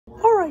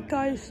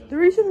guys, the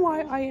reason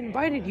why I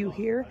invited you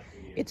here,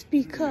 it's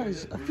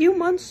because a few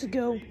months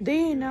ago,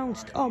 they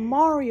announced a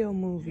Mario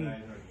movie,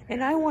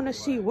 and I want to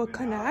see what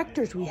kind of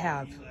actors we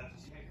have.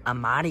 A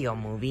Mario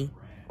movie?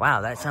 Wow,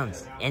 that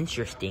sounds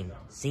interesting.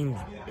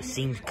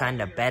 Seems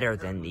kind of better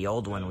than the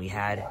old one we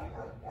had.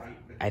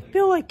 I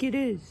feel like it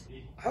is.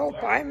 I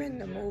hope I'm in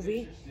the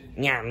movie.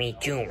 Yeah, me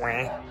too,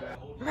 man.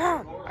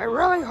 Man, I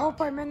really hope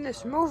I'm in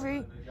this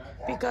movie,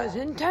 because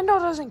Nintendo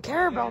doesn't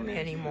care about me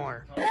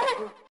anymore.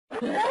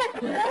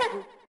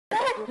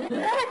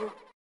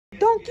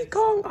 Donkey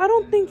Kong, I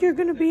don't think you're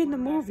gonna be in the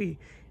movie,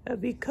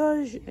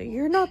 because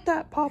you're not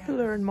that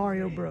popular in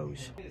Mario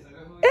Bros.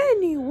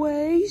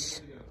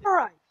 Anyways,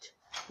 alright,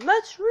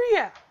 let's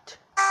react.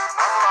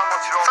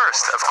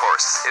 First, of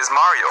course, is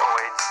Mario,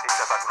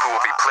 who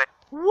will be played.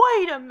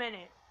 Wait a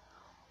minute.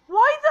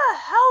 Why the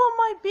hell am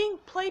I being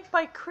played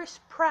by Chris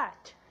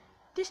Pratt?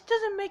 This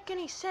doesn't make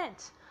any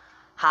sense.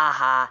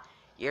 Haha,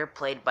 you're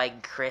played by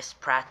Chris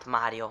Pratt,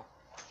 Mario.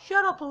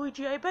 Shut up,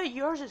 Luigi. I bet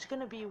yours is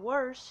gonna be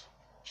worse.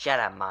 Shut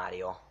up,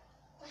 Mario.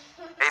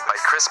 Made by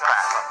Chris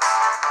Pratt.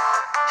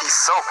 He's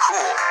so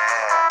cool.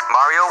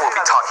 Mario will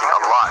be talking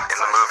a lot in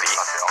the movie.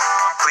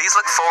 Please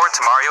look forward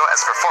to Mario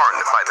as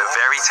performed by the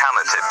very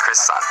talented Chris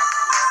Sun.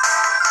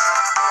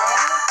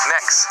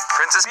 Next,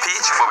 Princess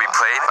Peach will be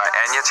played by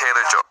Anya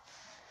Taylor-Joy.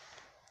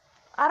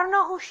 I don't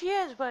know who she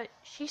is, but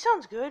she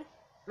sounds good.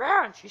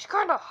 Man, she's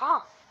kinda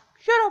hot.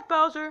 Shut up,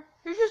 Bowser.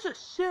 You're just a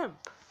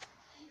simp.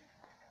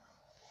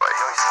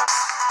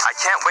 I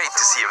can't wait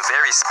to see a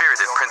very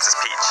spirited Princess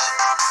Peach.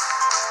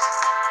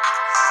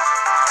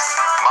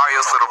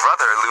 Mario's little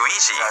brother,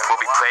 Luigi, will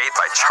be played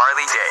by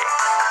Charlie Day.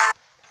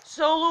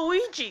 So,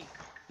 Luigi,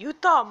 you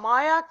thought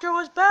my actor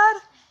was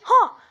bad?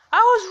 Huh,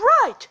 I was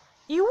right.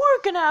 You were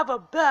gonna have a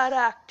bad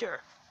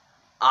actor.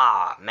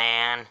 Aw,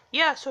 man.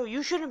 Yeah, so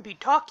you shouldn't be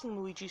talking,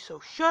 Luigi, so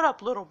shut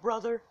up, little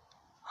brother.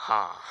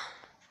 Huh.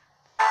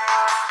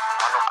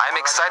 I'm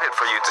excited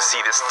for you to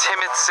see this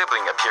timid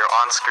sibling appear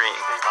on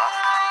screen.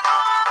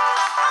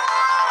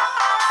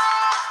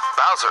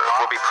 Bowser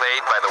will be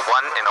played by the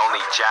one and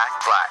only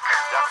Jack Black.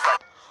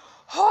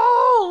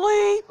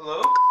 Holy!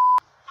 Hello?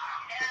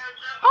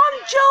 I'm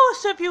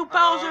jealous of you,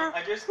 Bowser.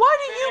 I just Why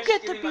do you finished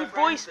get to giving be my friends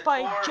voiced the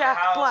by tour of the Jack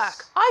house. Black?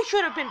 I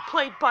should have been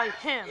played by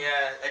him.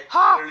 Yeah,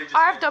 Ha! literally just I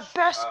have the finished,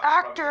 best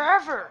actor probably.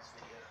 ever.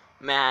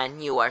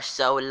 Man, you are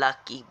so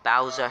lucky,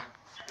 Bowser.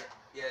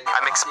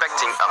 I'm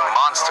expecting a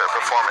monster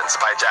performance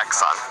by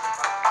Jackson.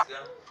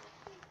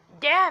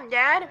 Damn,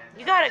 Dad,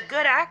 you got a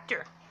good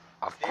actor.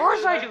 Of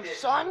course I do,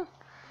 son.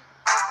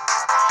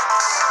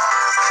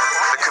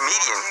 The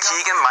comedian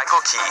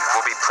Keegan-Michael Key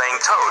will be playing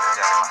Toad.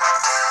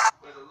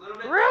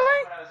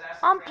 Really?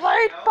 I'm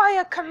played by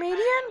a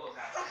comedian?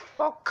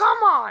 Well,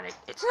 come on,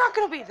 it's not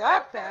gonna be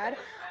that bad.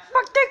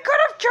 But they could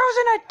have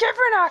chosen a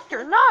different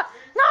actor, not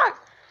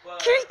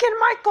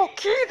Keegan-Michael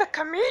Key, the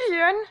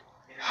comedian.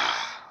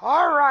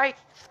 Alright.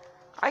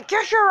 I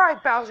guess you're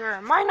right, Bowser.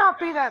 It might not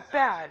be that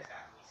bad.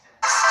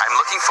 I'm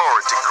looking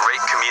forward to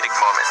great comedic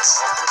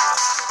moments.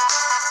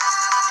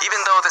 Even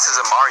though this is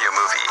a Mario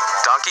movie,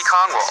 Donkey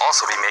Kong will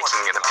also be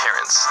making an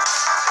appearance.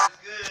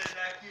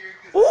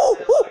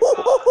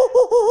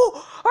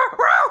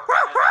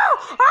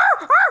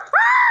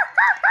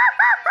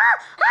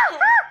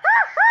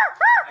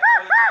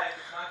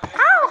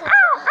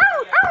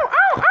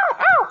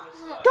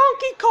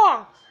 Donkey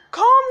Kong!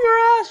 Calm your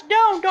ass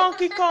down,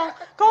 Donkey Kong.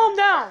 Calm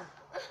down.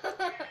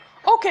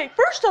 Okay,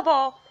 first of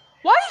all,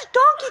 why is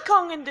Donkey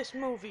Kong in this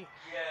movie?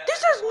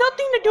 This has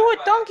nothing to do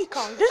with Donkey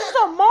Kong. This is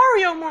a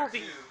Mario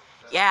movie.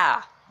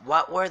 Yeah,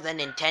 what were the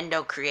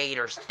Nintendo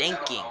creators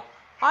thinking?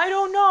 I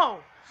don't know.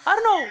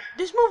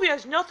 This movie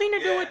has nothing to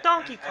do with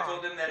Donkey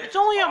Kong. It's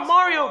only a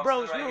Mario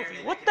Bros.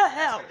 Movie. What the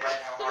hell?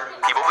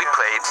 He will be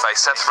played by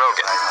Seth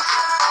Rogen.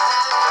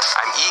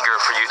 I'm eager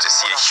for you to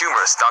see a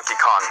humorous Donkey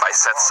Kong by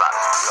Seth's son.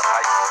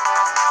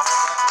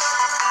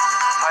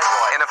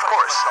 And of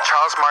course,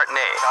 Charles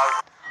Martinet.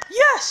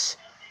 Yes!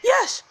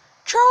 Yes!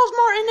 Charles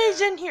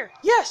Martinet's in here.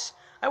 Yes!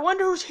 I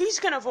wonder who he's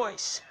gonna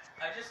voice.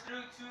 I just threw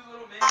two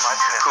little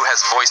Who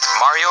has voiced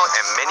Mario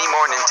and many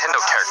more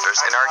Nintendo characters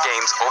in our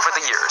games over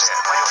the years,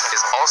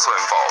 is also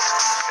involved,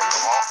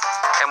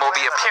 and will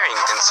be appearing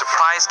in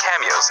surprise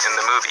cameos in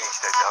the movie.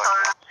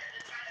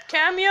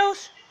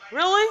 Cameos?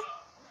 Really?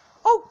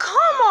 Oh,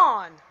 come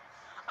on!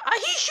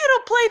 He should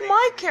have played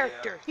my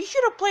character. He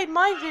should have played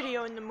my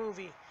video in the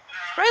movie.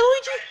 Right,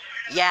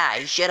 Luigi? Yeah,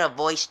 he should have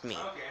voiced me.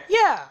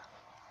 Yeah.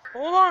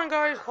 Hold on,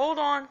 guys. Hold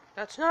on.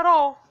 That's not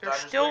all. There's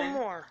still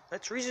more.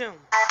 Let's resume.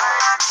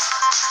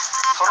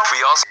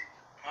 We also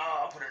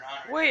I'll put it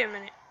on. Wait a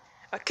minute.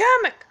 A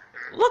comic!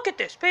 Look at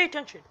this. Pay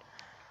attention.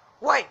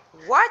 Wait,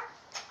 what?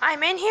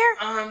 I'm in here?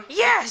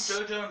 Yes!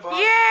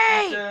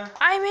 Yay!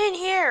 I'm in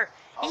here!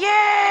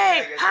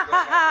 Yay! Ha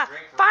ha ha!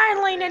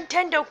 Finally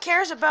Nintendo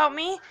cares about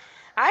me.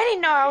 I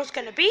didn't know I was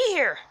gonna be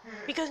here.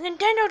 Because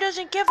Nintendo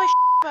doesn't give a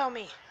about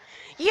me.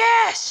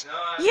 Yes!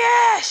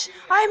 Yes!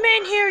 I'm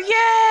in here!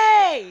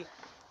 Yay!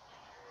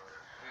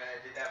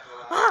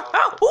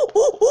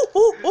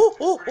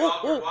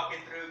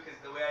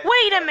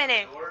 Wait a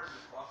minute.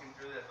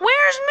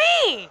 Where's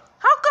me?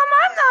 How come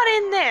I'm not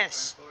in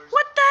this?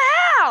 What the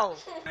hell?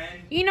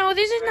 You know,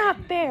 this is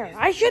not fair.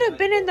 I should have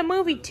been in the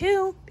movie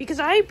too, because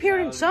I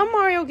appeared in some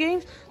Mario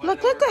games.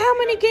 Look at how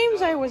many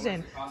games I was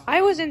in.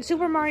 I was in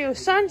Super Mario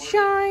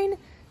Sunshine,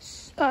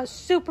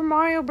 Super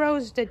Mario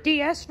Bros. The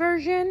DS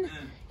version.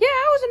 Yeah,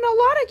 I was in a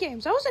lot of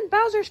games. I was in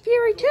Bowser's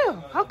Fury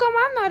too. How come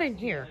I'm not in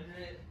here?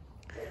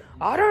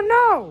 I don't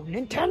know.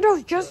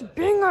 Nintendo's just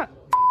being a...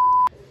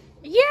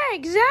 Yeah,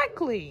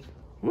 exactly.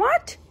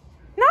 What?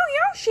 No,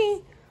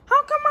 Yoshi.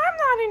 How come I'm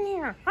not in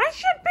here? I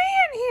should be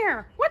in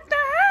here. What the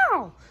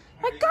hell?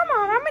 Like, come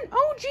on. I'm an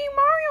OG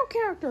Mario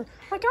character.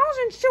 Like, I was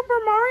in Super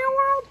Mario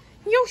World,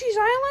 Yoshi's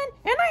Island,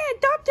 and I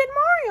adopted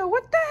Mario.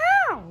 What the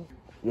hell?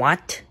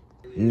 What?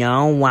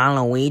 No,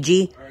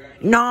 Waluigi?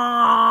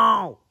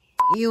 No!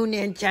 You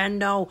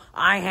Nintendo,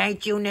 I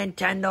hate you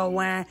Nintendo,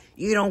 wah.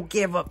 You don't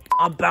give up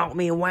about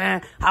me,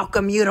 wah. How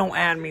come you don't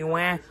add me,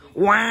 wah?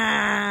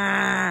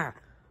 Wah!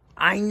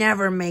 I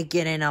never make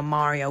it in a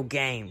Mario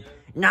game.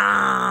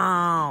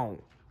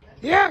 No!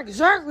 Yeah,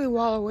 exactly,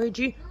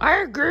 Waluigi.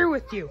 I agree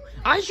with you.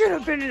 I should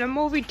have been in a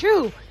movie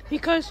too,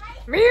 because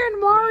me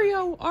and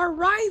Mario are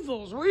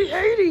rivals. We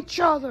hate each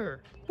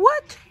other.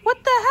 What?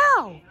 What the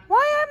hell?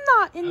 Why I'm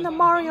not in the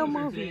Mario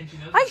movie?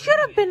 I should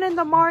have been in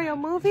the Mario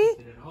movie.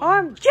 Oh,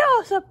 I'm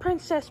jealous of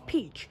Princess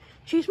Peach.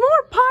 She's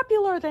more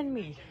popular than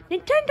me.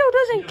 Nintendo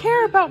doesn't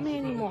care about me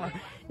anymore.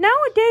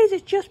 Nowadays,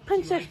 it's just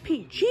Princess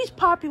Peach. She's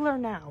popular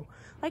now.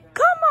 Like,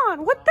 come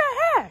on, what the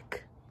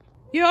heck?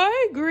 Yeah,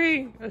 I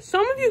agree.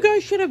 Some of you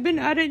guys should have been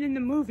added in the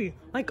movie.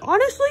 Like,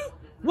 honestly,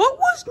 what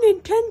was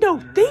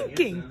Nintendo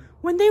thinking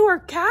when they were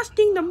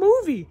casting the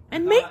movie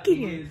and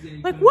making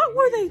it? Like, what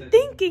were they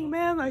thinking,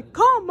 man? Like,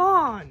 come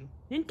on.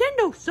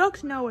 Nintendo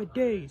sucks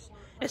nowadays,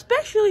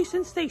 especially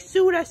since they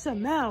sued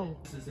SML.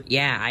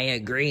 Yeah, I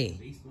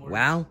agree.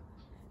 Well,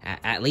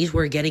 at least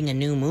we're getting a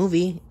new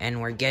movie,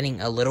 and we're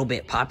getting a little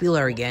bit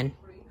popular again.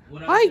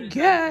 I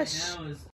guess.